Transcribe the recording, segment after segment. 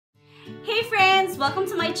Hey friends! Welcome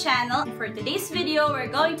to my channel. For today's video, we're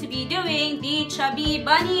going to be doing the Chubby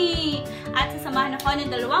Bunny. At sasamahan ako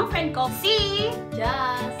ng dalawang friend ko, si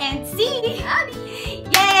Jaz and si Abby.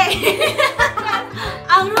 Yay!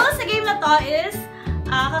 Ang rules sa game na to is,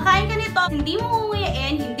 kakain ka nito, hindi mo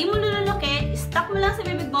uuwiin, hindi mo lulunukin, stuck mo lang sa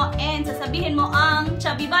bibig mo, and sasabihin mo ang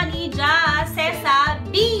Chubby Bunny, Jaz,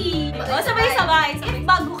 Abby. O sabay-sabay. If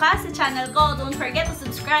bago ka sa channel ko, don't forget to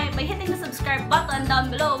subscribe by hitting the subscribe button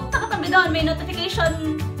down below. Sa katabi doon, may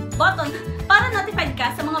notification button para notified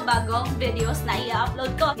ka sa mga bagong videos na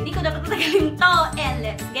i-upload ko. Hindi ko dapat matagalin to. And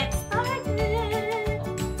let's get started!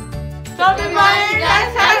 Chubby Bunny,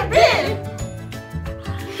 Jaz and Abby.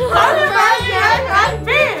 Chubby Bunny, Jaz and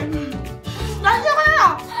Abby. Nandiyan ka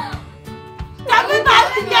na! Chubby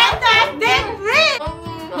Bunny, Jaz and Abby.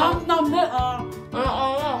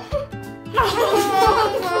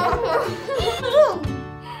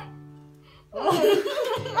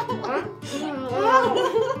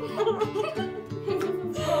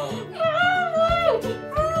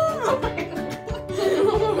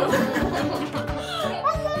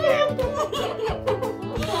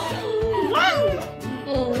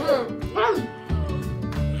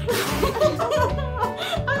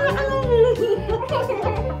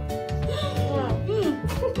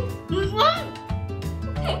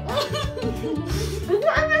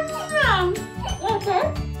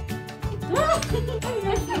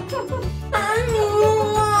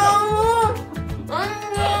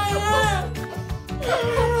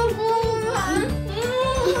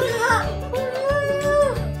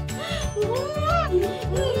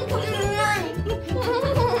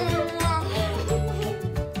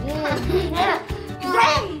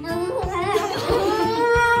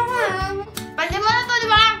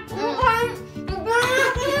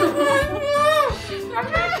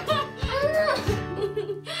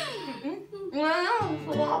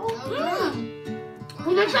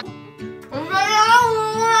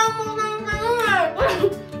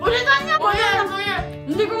 Nambi,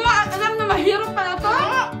 hindi ko alam na mahirap pala to.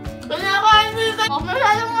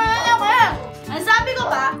 Ang sabi ko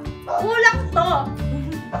ba, kulang to.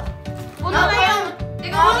 Puno na yung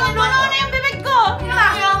bibig ko.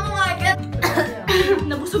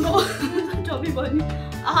 Nabusog ako sa Chubby Bunny.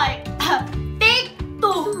 Okay, take 2.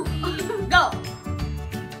 Go!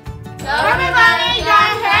 Chubby Bunny,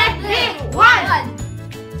 Jaz and Abby. 1.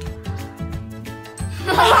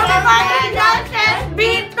 Chubby Bunny, Jaz and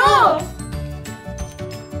Abby. 2.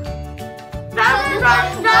 Chubby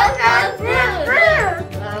Bunny, Jaz and Abby.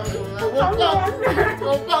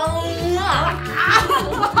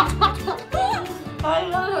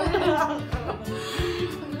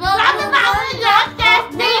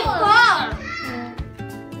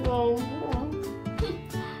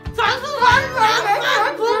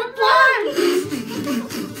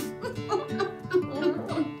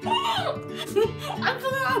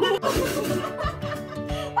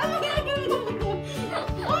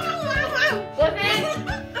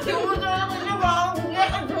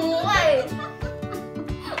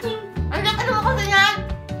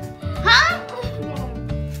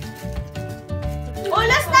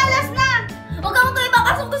 last na! Huwag kang ito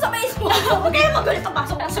ipapasok doon sa Facebook! Huwag kayo magalit ang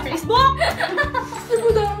pasok ko sa Facebook!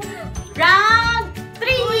 Round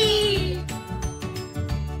 3!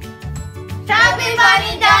 Chubby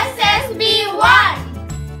Bunny, Jaz and Abby. 1.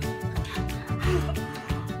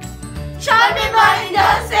 Chubby Bunny,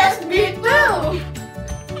 Jaz and Abby. 2!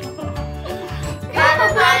 Chubby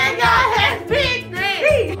Bunny, Jaz and Abby.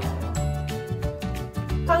 3.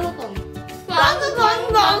 Kalutong.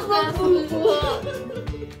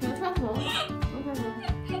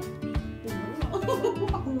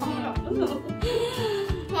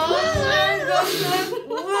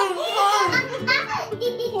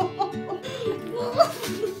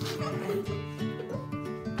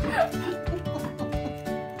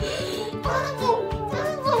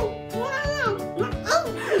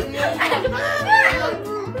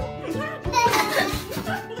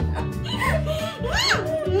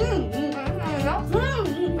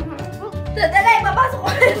 Dala, ipapasok ko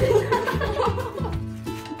rin.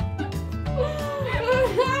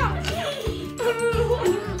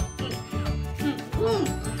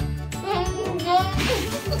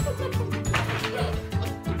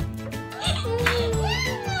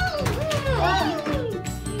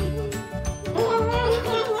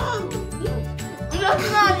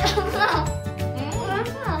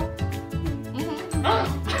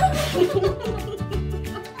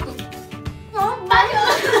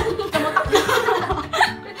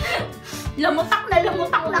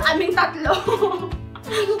 Lamutak na kaming tatlo.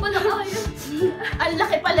 Hindi ko pala kaya. Ang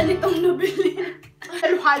laki pala nitong nabili.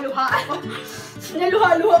 naluha-luha ako.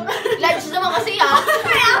 Naluha-luha. Lunch naman kasi yan.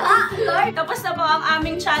 Kaya nga, Lord. Tapos na po ang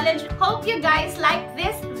aming challenge. Hope you guys like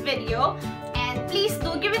this video. And please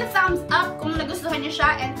do give it a thumbs up kung nagustuhan niyo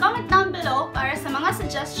siya. And comment down below para sa mga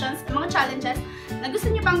suggestions, mga challenges na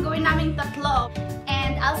gusto niyo pang gawin naming tatlo.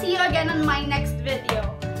 And I'll see you again on my next video.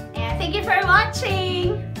 And thank you for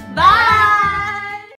watching. Bye!